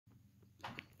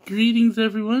Greetings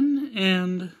everyone,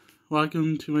 and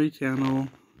welcome to my channel.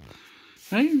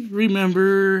 I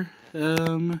remember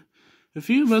a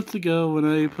few months ago when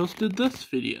I posted this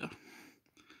video,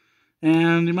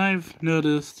 and you might have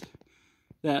noticed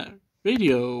that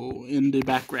radio in the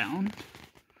background.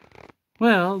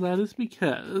 Well, that is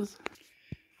because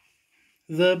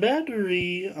the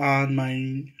battery on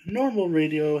my normal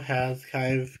radio has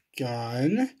kind of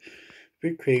gone a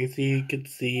bit crazy. You can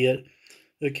see it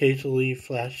occasionally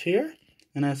flash here,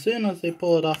 and as soon as I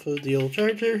pull it off of the old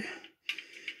charger,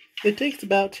 it takes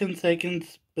about 10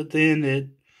 seconds, but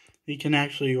then you can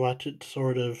actually watch it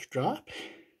sort of drop.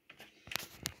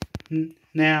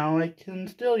 Now, I can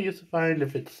still use the find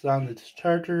if it's on its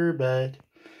charger, but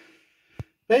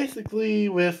basically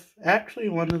with actually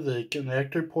one of the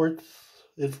connector ports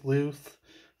is loose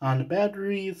on the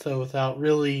battery, so without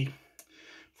really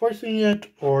forcing it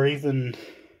or even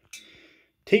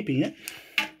taping it,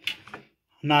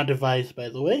 not a device by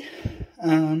the way,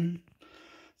 then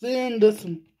this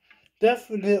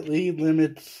definitely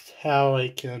limits how I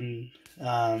can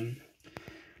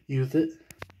use it.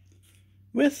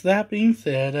 With that being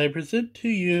said, I present to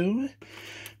you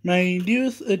my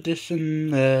newest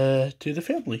addition to the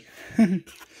family. And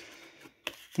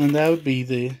that would be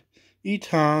the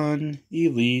Eton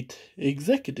Elite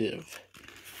Executive.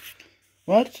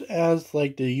 Watch as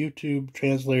like the YouTube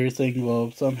translator thing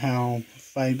will somehow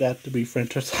find that to be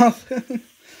French or something.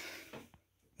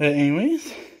 But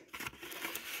anyways,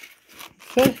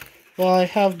 well, I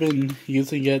have been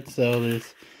using it, so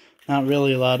there's not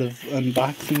really a lot of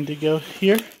unboxing to go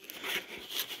here.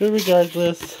 But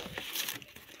regardless,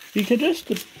 you can just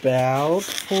about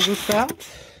pull this out,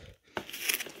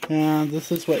 and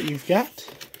this is what you've got.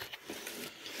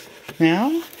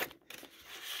 Now,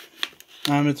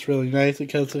 it's really nice. It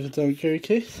comes with its own carry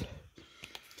case.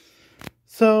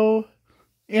 So,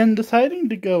 in deciding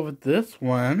to go with this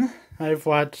one, I've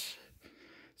watched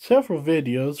several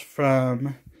videos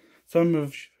from some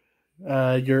of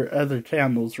your other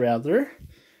channels, rather.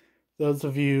 Those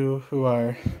of you who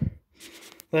are,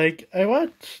 like, I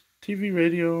watched TV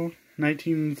Radio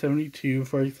 1972,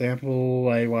 for example.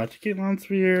 I watched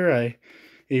Sphere. I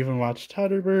even watched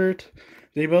Todderbert.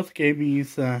 They both gave me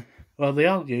some, well, they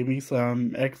all gave me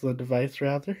some excellent advice,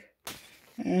 rather.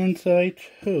 And so I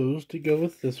chose to go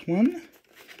with this one.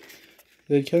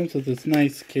 It comes with this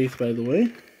nice case, by the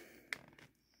way.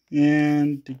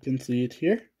 And you can see it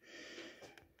here.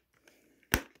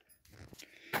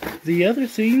 The other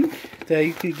thing that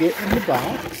you can get in the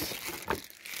box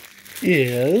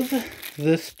is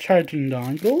this charging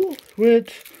dongle,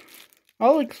 which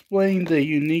I'll explain the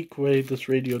unique way this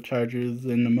radio charges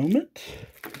in a moment.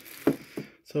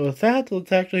 So with that,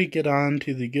 let's actually get on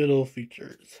to the good old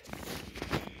features.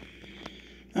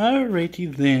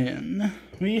 Alrighty then,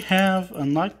 we have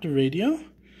unlocked the radio.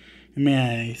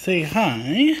 May I say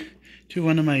hi to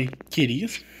one of my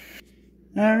kitties?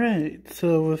 Alright,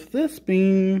 so with this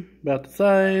being about the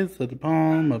size of the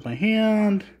palm of my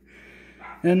hand,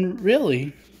 and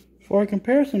really, for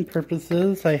comparison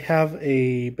purposes, I have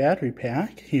a battery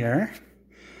pack here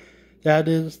that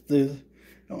is the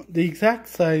exact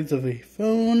size of a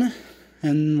phone,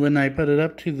 and when I put it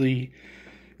up to the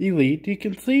Elite, you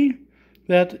can see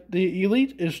that the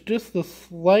Elite is just a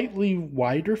slightly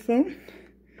wider phone.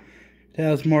 It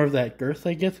has more of that girth,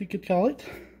 I guess you could call it.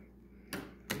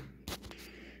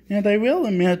 And I will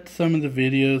admit some of the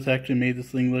videos actually made this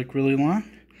thing look really long.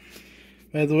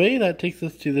 By the way, that takes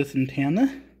us to this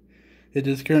antenna. It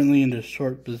is currently in the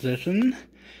short position.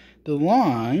 The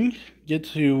long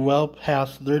gets to well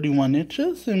past 31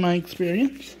 inches in my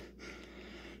experience.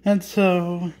 And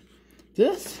so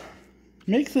this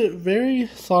makes it very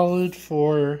solid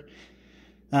for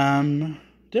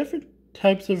different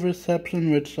types of reception,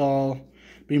 which I'll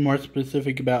be more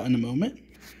specific about in a moment.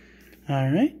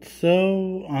 Alright,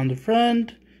 so on the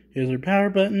front, here's our power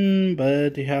button,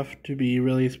 but you have to be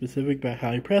really specific about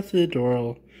how you press it, or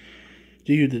I'll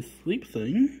do the sleep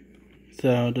thing.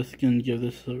 So just gonna give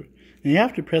this a, and you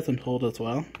have to press and hold as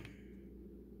well.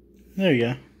 There you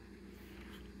go.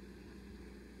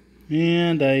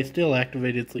 And I still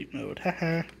activated sleep mode,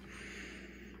 haha.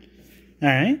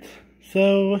 Alright,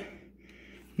 so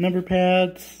number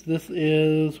pads, this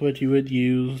is what you would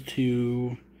use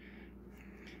to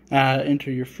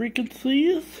enter your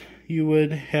frequencies. You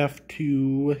would have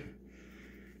to,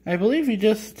 I believe you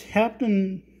just tap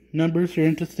the numbers you're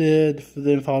interested,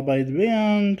 then followed by the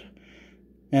band,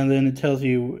 and then it tells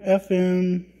you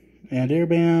FM and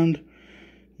airband,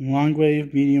 long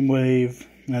wave, medium wave,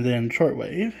 and then short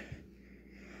wave.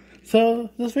 So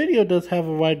this video does have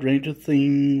a wide range of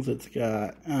things. It's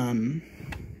got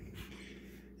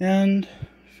and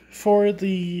for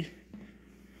the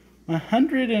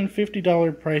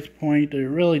 $150 price point, it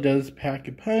really does pack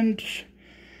a punch.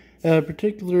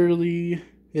 Particularly,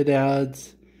 it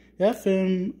adds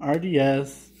FM,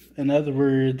 RDS, in other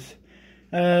words,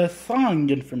 song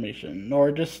information,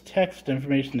 or just text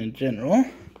information in general.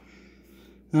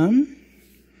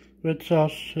 Which I'll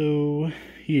show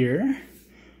here.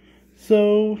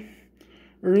 So,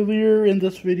 earlier in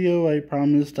this video, I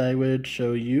promised I would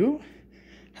show you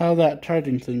how that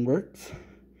charging thing works.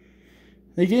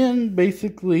 Again,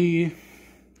 basically,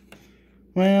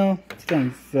 well, it's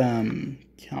kind of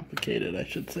complicated, I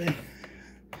should say.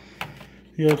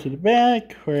 You go to the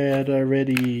back, where I had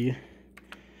already.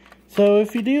 So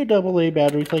if you do AA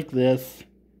batteries like this,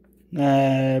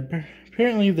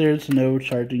 apparently there's no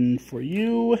charging for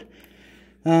you.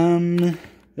 Apparently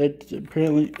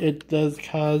it does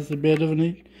cause a bit of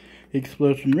an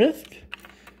explosion risk.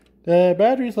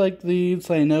 Batteries like these,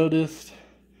 I noticed,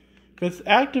 with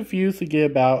active use, you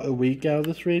get about a week out of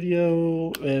this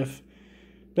radio.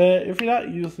 But if you're not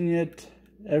using it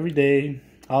every day,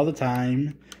 all the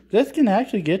time, this can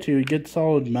actually get you a good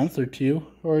solid month or two,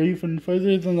 or even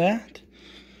further than that.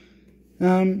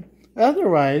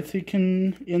 Otherwise, you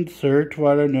can insert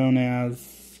what are known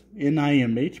as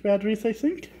NIMH batteries, I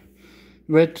think,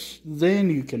 which then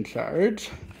you can charge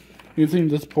using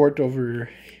this port over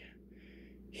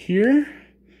here.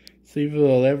 See if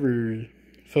it'll ever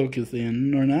focus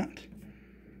in or not.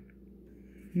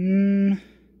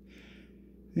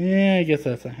 Yeah, I guess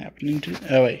that's not happening too.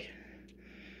 Oh wait,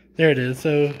 there it is.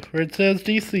 So where it says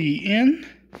DC in,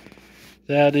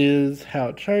 that is how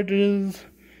it charges.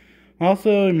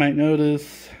 Also, you might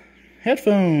notice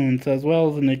headphones as well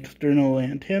as an external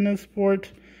antenna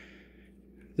support.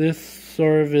 This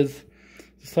sort of is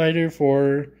the slider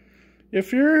for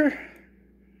if your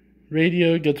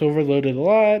radio gets overloaded a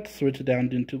lot, switch it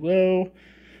down into low.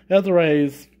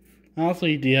 Otherwise,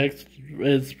 honestly, Dxer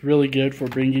is really good for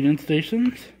bringing in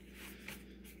stations.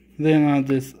 Then on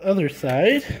this other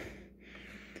side,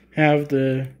 have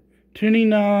the tuning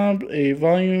knob, a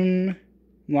volume,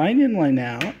 line in, line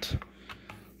out.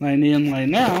 Line in,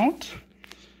 line out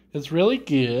is really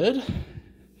good.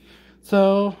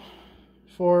 So,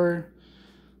 for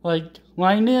like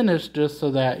line in is just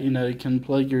so that you can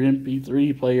plug your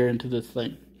MP3 player into this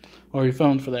thing, or your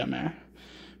phone for that matter.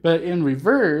 But in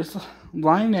reverse,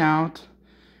 line out,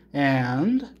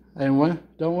 and I don't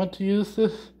want to use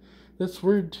this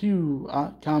word too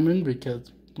common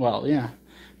because, well, yeah,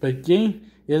 but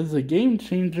game is a game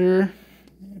changer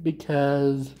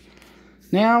because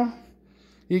now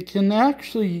you can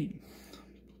actually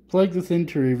plug this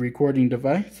into a recording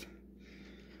device.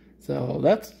 So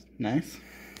that's nice.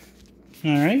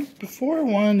 Alright, before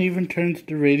one even turns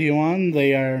the radio on,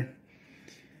 they are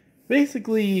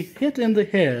basically hit in the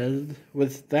head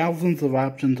with thousands of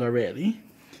options already.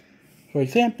 For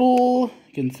example,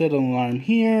 you can set an alarm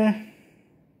here.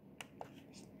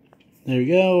 There we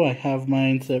go, I have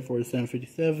mine set for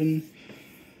 7:57.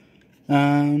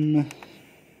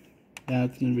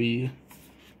 That's gonna be,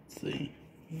 let's see.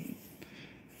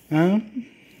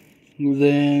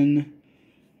 Then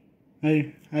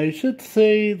I should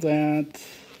say that,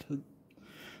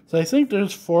 so I think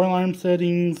there's 4 alarm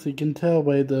settings. You can tell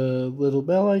by the little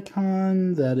bell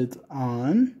icon that it's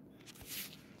on.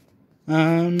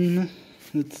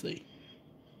 Let's see.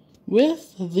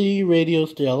 With the radio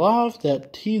still off,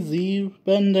 that TZ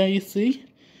button that you see,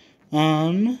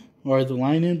 or the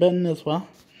line in button as well,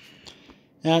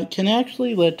 can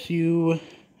actually let you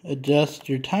adjust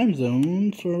your time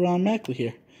zones automatically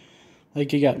here.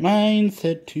 Like, I got mine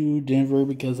set to Denver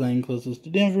because I'm closest to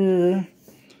Denver.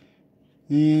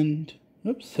 And,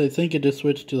 oops, I think it just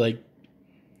switched to like,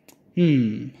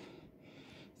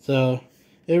 So,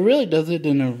 it really does it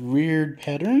in a weird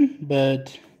pattern,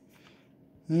 but,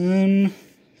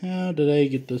 how did I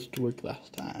get this to work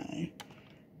last time?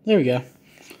 There we go.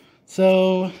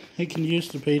 So, I can use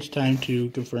the page time to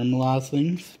confirm a lot of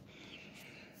things.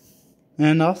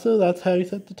 And also, that's how you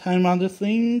set the time on this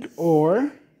thing,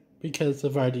 or, because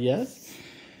of RDS,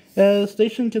 a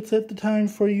station can set the time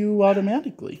for you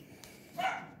automatically.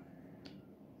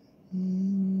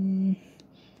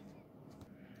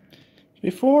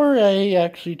 Before I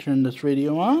actually turn this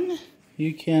radio on,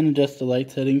 you can adjust the light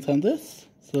settings on this.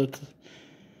 So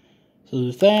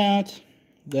there's that.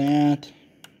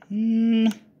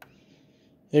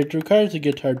 It requires a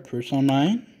guitar push on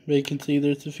mine, but you can see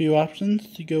there's a few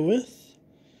options to go with.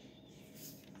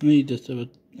 Let me just do it.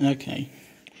 Okay.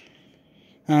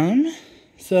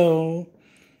 So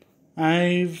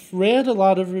I've read a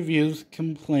lot of reviews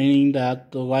complaining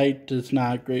that the light is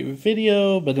not great with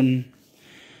video, but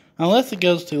Unless it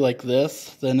goes to like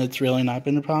this, then it's really not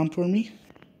been a problem for me.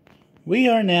 We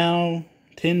are now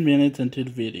 10 minutes into the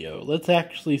video. Let's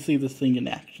actually see this thing in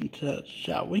action,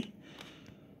 shall we?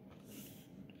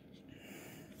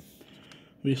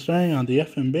 We're starting on the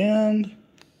FM band.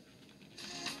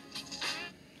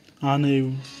 On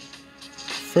a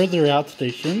further out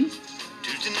station.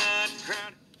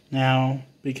 Now,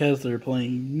 because they're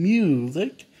playing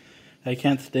music, I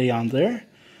can't stay on there.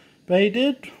 But I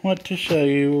did want to show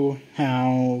you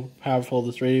how powerful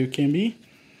this radio can be.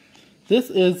 This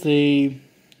is a,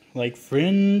 like,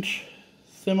 fringe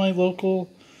semi-local.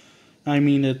 I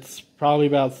mean, it's probably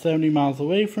about 70 miles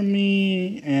away from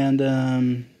me,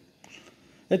 and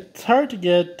it's hard to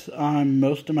get on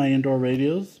most of my indoor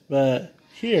radios, but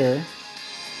here,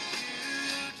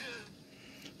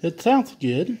 it sounds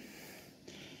good.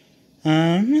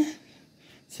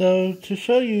 So to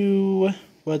show you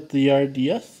what the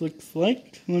RDS looks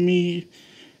like, let me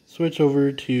switch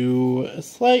over to a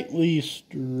slightly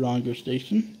stronger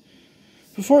station.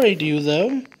 Before I do though,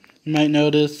 you might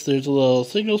notice there's a little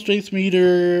signal strength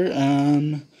meter.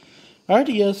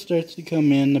 RDS starts to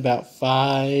come in about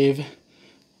 5.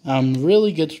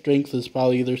 Really good strength is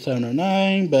probably either 7 or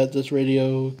 9, but this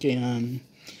radio can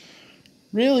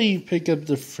really pick up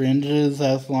the fringes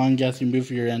as long as you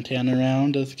move your antenna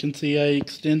around. As you can see, I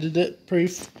extended it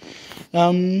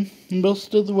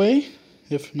most of the way,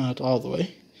 if not all the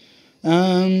way.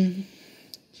 Oh,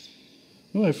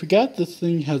 I forgot this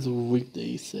thing has a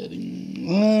weekday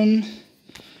setting.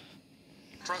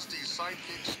 Trusty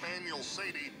sidekick Spaniel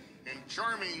Sadie in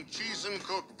charming Cheese and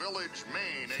Cook Village,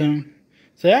 Maine.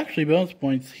 So actually bonus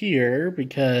points here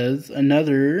because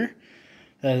another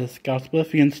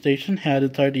Scottsbluffian station had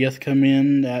its RDS come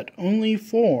in at only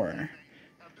 4.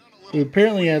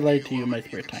 Apparently I lied to you in my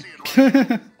spare time.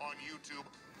 On YouTube,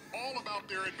 all about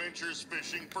their adventures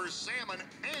fishing for salmon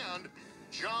and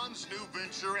John's new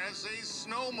venture as a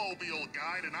snowmobile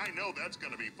guide, and I know that's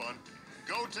going to be fun.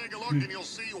 Go take a look and you'll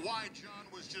see why John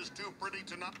was just too pretty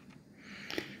to not.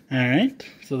 Alright,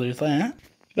 so there's that.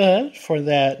 But for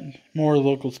that more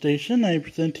local station, I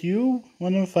present to you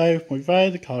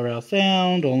 105.5, the Colorado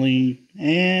Sound, only,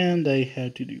 and I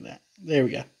had to do that. There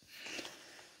we go.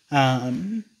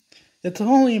 It's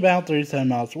only about 37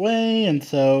 miles away, and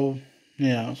so, you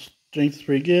know, strength is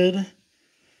pretty good.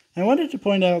 I wanted to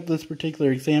point out this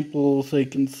particular example so you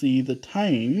can see the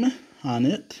time on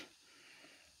it.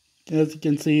 As you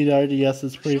can see, the RDS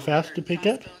is pretty fast to pick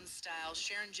up.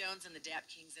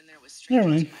 Never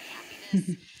mind.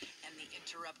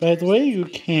 By the way, you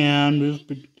can move.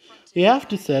 You have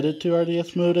to set it to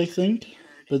RDS mode, I think.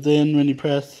 But then when you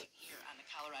press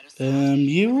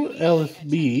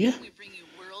ULSB,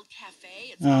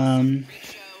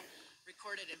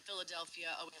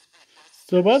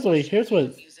 so by the way, here's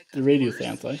what the radio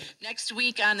sounds like. Next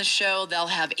week on the show, they'll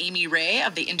have Amy Ray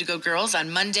of the Indigo Girls on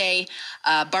Monday.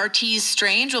 Bartees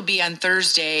Strange will be on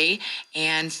Thursday.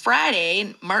 And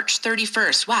Friday, March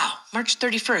 31st. Wow, March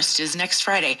 31st is next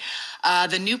Friday.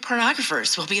 The New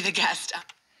Pornographers will be the guest.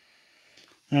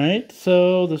 Alright,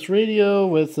 so this radio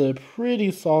with a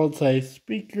pretty solid sized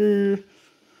speaker.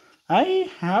 I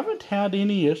haven't had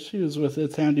any issues with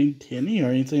it sounding tinny or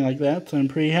anything like that, so I'm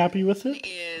pretty happy with it.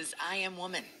 Is I Am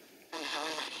Woman.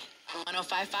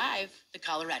 105.5, the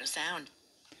Colorado Sound.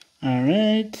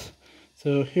 Alright,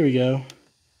 so here we go.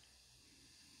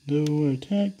 No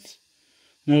text,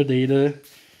 no data.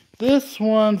 This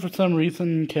one, for some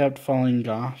reason, kept falling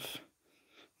off.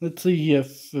 Let's see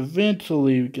if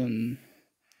eventually we can...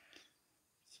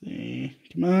 see,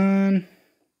 come on.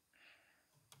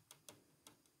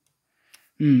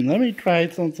 Let me try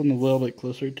something a little bit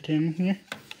closer to 10 here.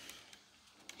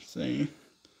 Let's see.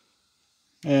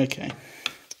 Okay.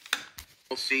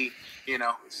 We'll see,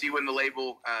 see when the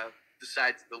label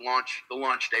decides the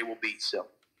launch day will be, so.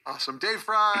 Awesome. Dave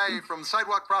Fry from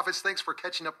Sidewalk Prophets, thanks for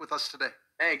catching up with us today.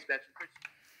 Thanks, Patrick.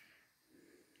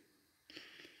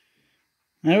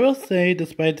 I will say,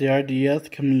 despite the RDS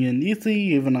coming in easy,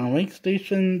 even on link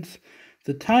stations,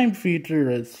 the time feature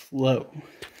is slow.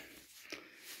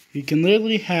 You can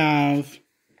literally have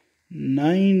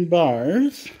 9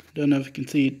 bars, don't know if you can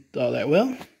see it all that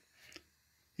well,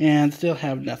 and still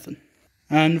have nothing.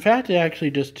 In fact, it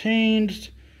actually just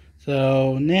changed,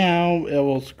 so now it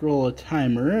will scroll a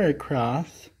timer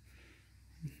across,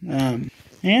 and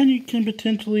you can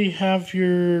potentially have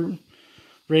your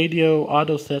radio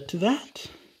auto set to that.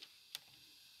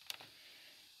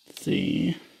 Let's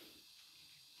see.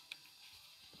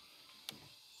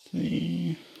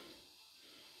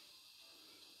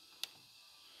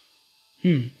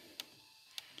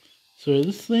 So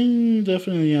this thing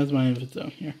definitely has my of its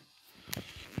own here.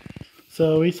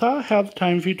 So we saw how the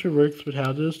time feature works, but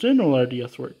how does general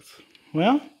RDS works?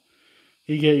 Well,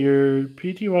 you get your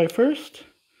PTY first,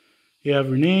 you have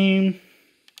your name,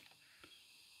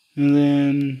 and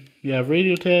then you have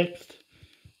radio text,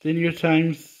 then your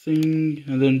time thing,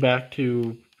 and then back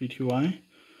to PTY.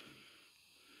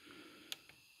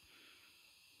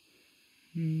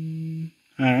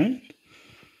 Alright.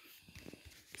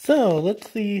 So,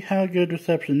 let's see how good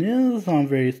reception is on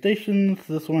various stations.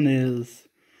 This one is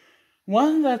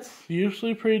one that's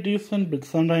usually pretty decent, but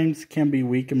sometimes can be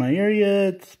weak in my area.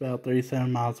 It's about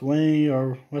 37 miles away,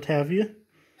 or what have you.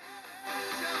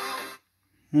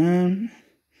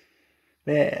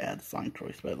 Bad song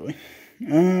choice, by the way.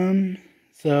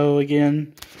 So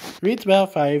again, reads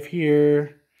about 5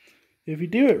 here. If you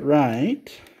do it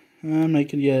right,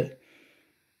 you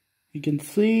can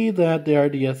see that the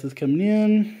RDS is coming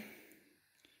in.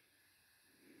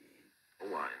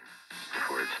 One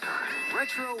for its time.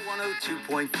 Retro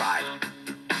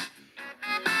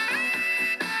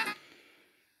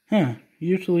 102.5.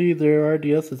 Usually their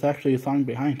RDS is actually a song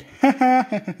behind.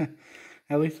 At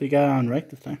least we got it on right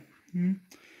this time.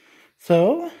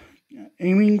 So,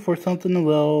 aiming for something a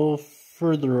little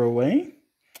further away.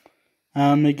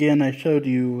 Again, I showed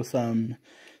you some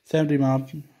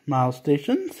 70-mile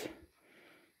stations.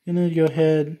 I'm going to go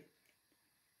ahead.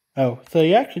 Oh, so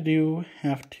you actually do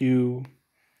have to.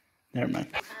 Never mind.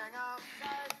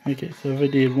 Okay, so if I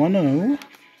did 1. Oh,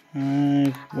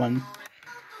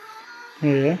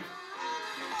 yeah.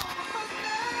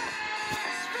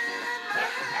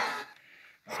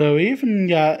 So we even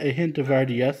got a hint of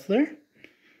RDS there.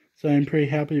 So I'm pretty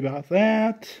happy about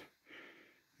that.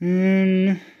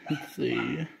 Let's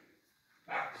see.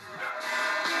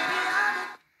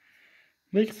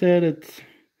 Like I said, its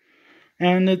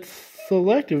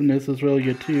selectiveness is really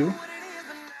good too.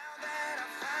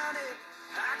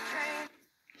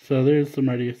 So there's some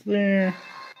RDS there.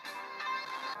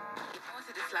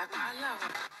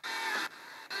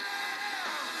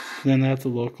 Then that's a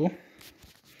local.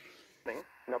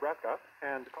 Nebraska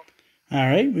and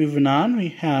Alright, moving on, we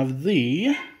have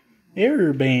the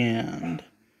error band.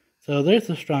 So there's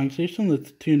a strong station.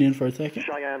 Let's tune in for a second.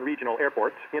 Cheyenne Regional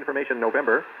Airport. Information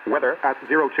November. Weather at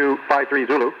 0253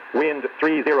 Zulu. Wind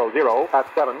 300 at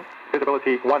 7.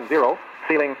 Visibility 10.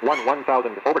 Ceiling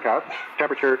 1000. Overcast.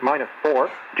 Temperature -4.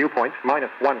 Dew point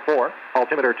 -14.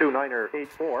 Altimeter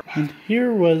 2984. And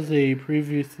here was a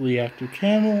previously active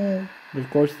channel. Of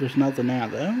course, there's nothing now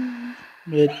though.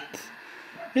 But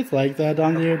it's like that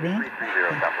on the airband.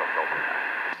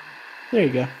 There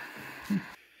you go.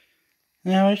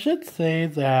 Now, I should say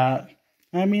that,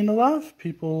 a lot of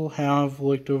people have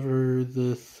looked over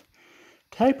this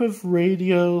type of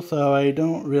radio, so I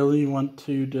don't really want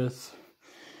to just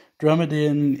drum it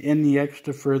in any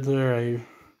extra further. I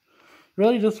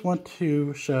really just want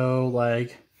to show,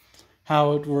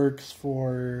 how it works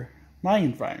for my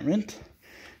environment,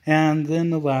 and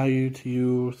then allow you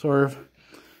to sort of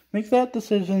make that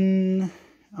decision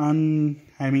on,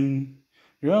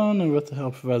 your own and with the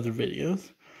help of other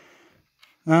videos.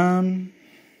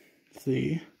 Let's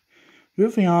see.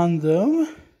 Moving on, though,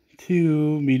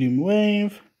 to medium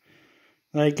wave.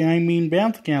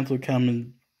 Bounce cancel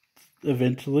coming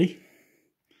eventually.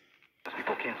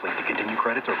 People canceling to continue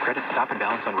credits or credit stop and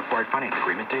balance on required finance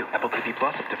agreement due. Apple TV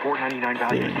Plus up to $4.99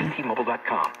 value at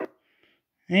T-Mobile.com.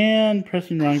 And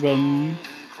pressing wrong button.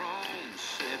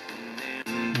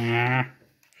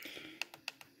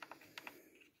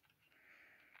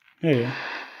 There you go.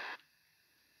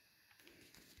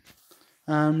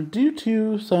 Due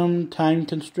to some time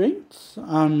constraints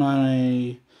on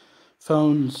my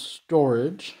phone's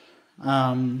storage,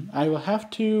 I will have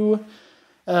to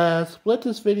split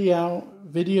this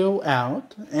video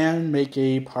out and make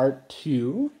a part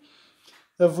 2,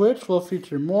 of which will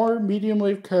feature more medium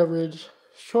wave coverage,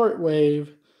 short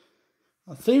wave.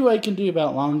 I'll see what I can do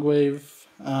about long wave,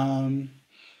 and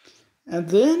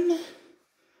then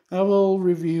I will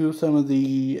review some of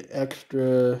the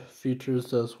extra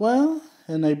features as well,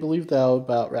 and I believe that'll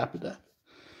about wrap it up.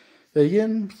 But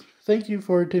again, thank you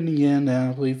for tuning in,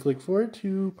 and please look forward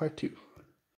to part 2.